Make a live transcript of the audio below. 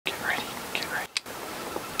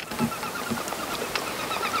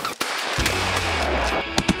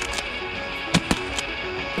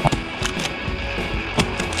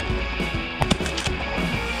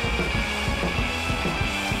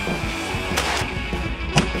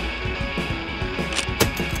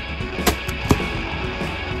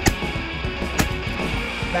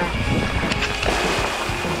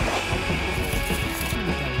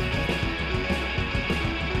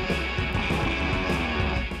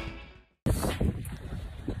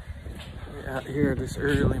Out here this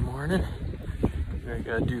early morning. We're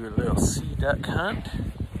gonna do a little sea duck hunt.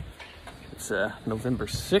 It's November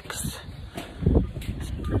 6th.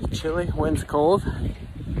 It's pretty chilly, wind's cold.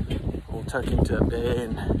 We'll tuck into a bay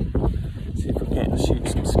and see if we can't shoot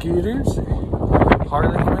some Scoters,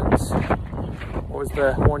 Harlequins. What was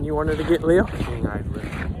the one you wanted to get, Leo?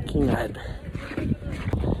 King-eyed.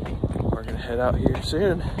 We're gonna head out here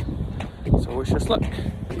soon, so wish us luck.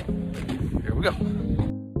 Here we go.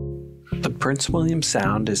 The Prince William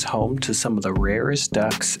Sound is home to some of the rarest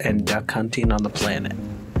ducks and duck hunting on the planet.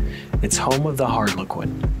 It's home of the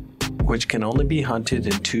Harlequin, which can only be hunted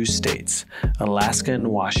in 2 states, Alaska and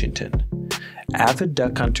Washington. Avid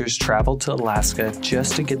duck hunters travel to Alaska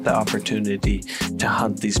just to get the opportunity to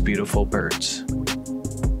hunt these beautiful birds.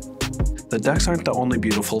 The ducks aren't the only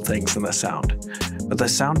beautiful things in the Sound, but the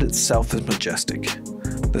Sound itself is majestic.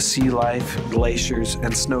 The sea life, glaciers,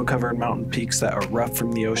 and snow-covered mountain peaks that erupt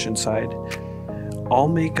from the ocean side all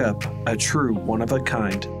make up a true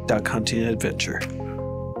one-of-a-kind duck hunting adventure.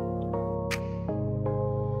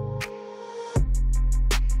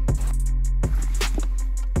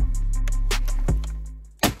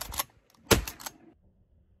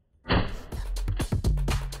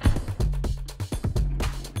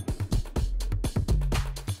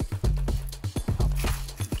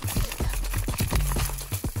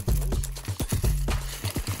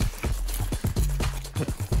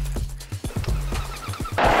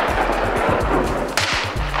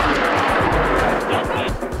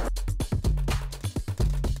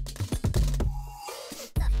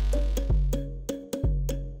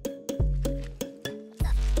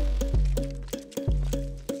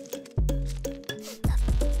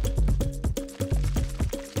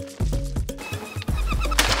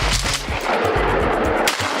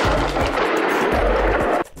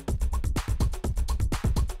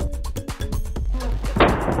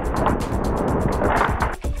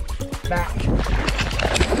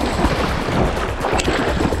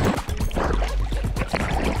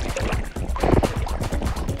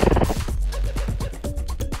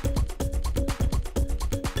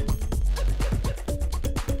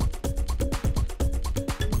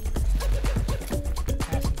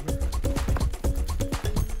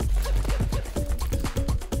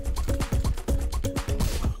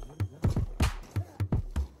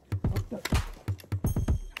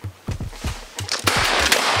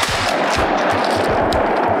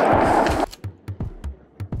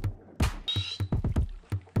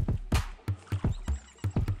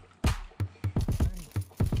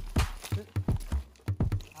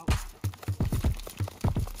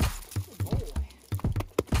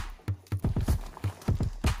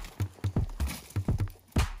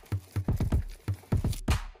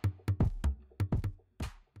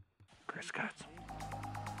 Scots.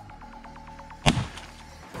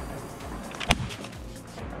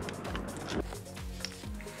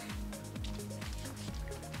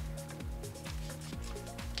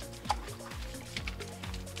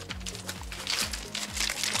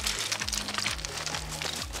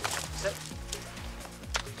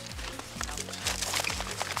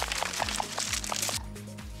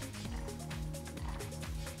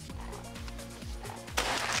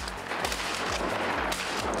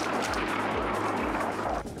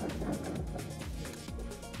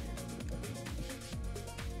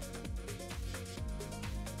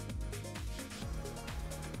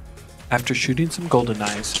 After shooting some golden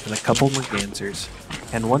eyes and a couple mergansers,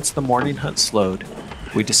 and once the morning hunt slowed,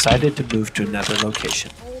 we decided to move to another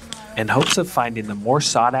location, in hopes of finding the more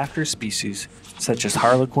sought-after species such as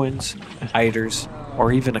Harlequins, otters,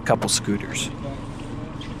 or even a couple Scoters.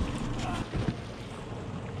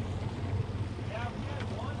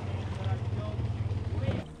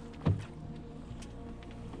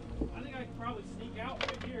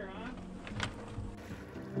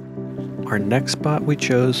 Our next spot we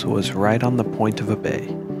chose was right on the point of a bay.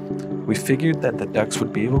 We figured that the ducks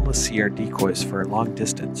would be able to see our decoys for a long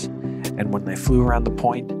distance, and when they flew around the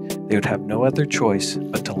point, they would have no other choice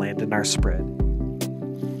but to land in our spread.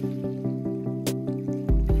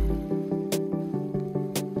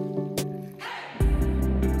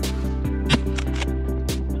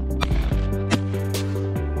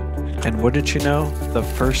 And wouldn't you know, the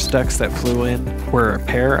first ducks that flew in were a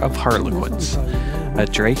pair of Harlequins. A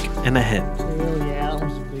drake and a hen. Oh yeah, that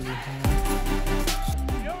was a big one.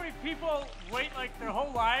 You know how many people wait like their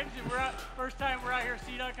whole lives and first time we're out here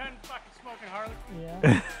sea duck hunting, fucking smoking Harlequin?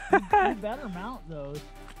 Yeah. You better mount those.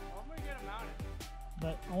 I'm gonna get them mounted.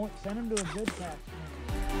 But I won't send them to a good catch.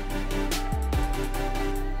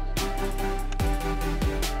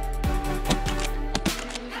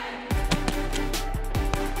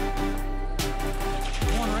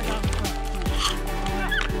 One right down the front.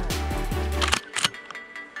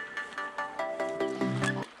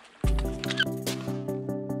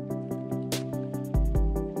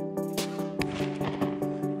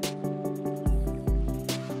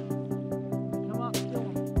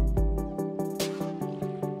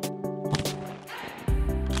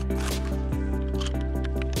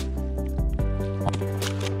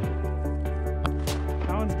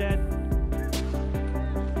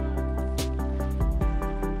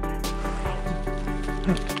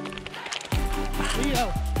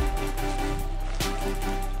 Leo.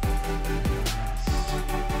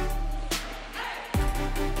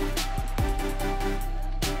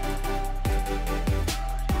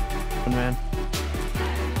 Man.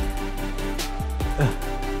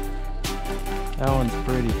 That one's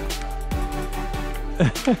pretty.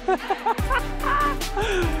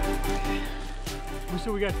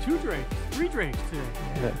 So we got 3 drinks today.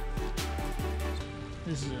 Yeah.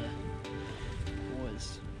 This is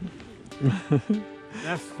boys.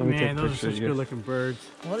 That's, Let me take man, those are pictures, such yeah. good looking birds.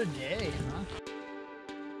 What a day, huh?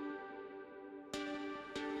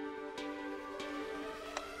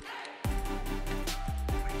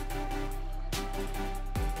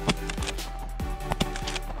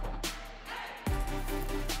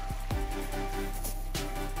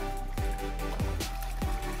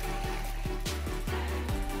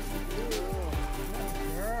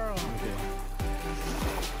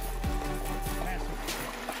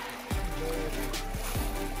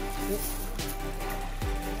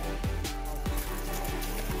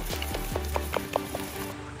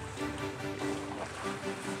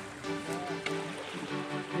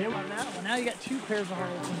 Well, now you got 2 pairs of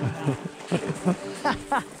Harlequins.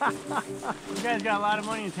 You guys got a lot of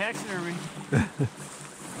money in taxidermy.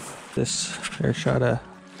 This air shot a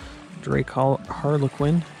Drake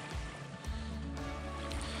Harlequin.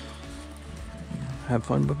 Have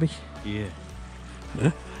fun, Bubby. Yeah.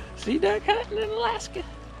 See duck hunting in Alaska.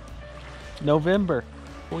 November.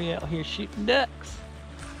 We out here shooting ducks.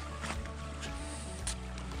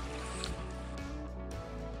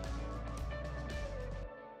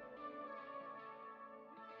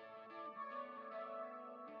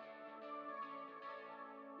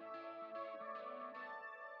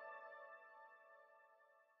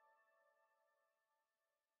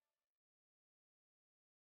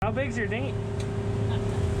 How big's your dinghy?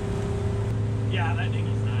 Yeah, that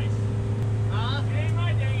dinghy's nice. Huh? It ain't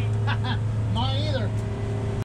my dinghy.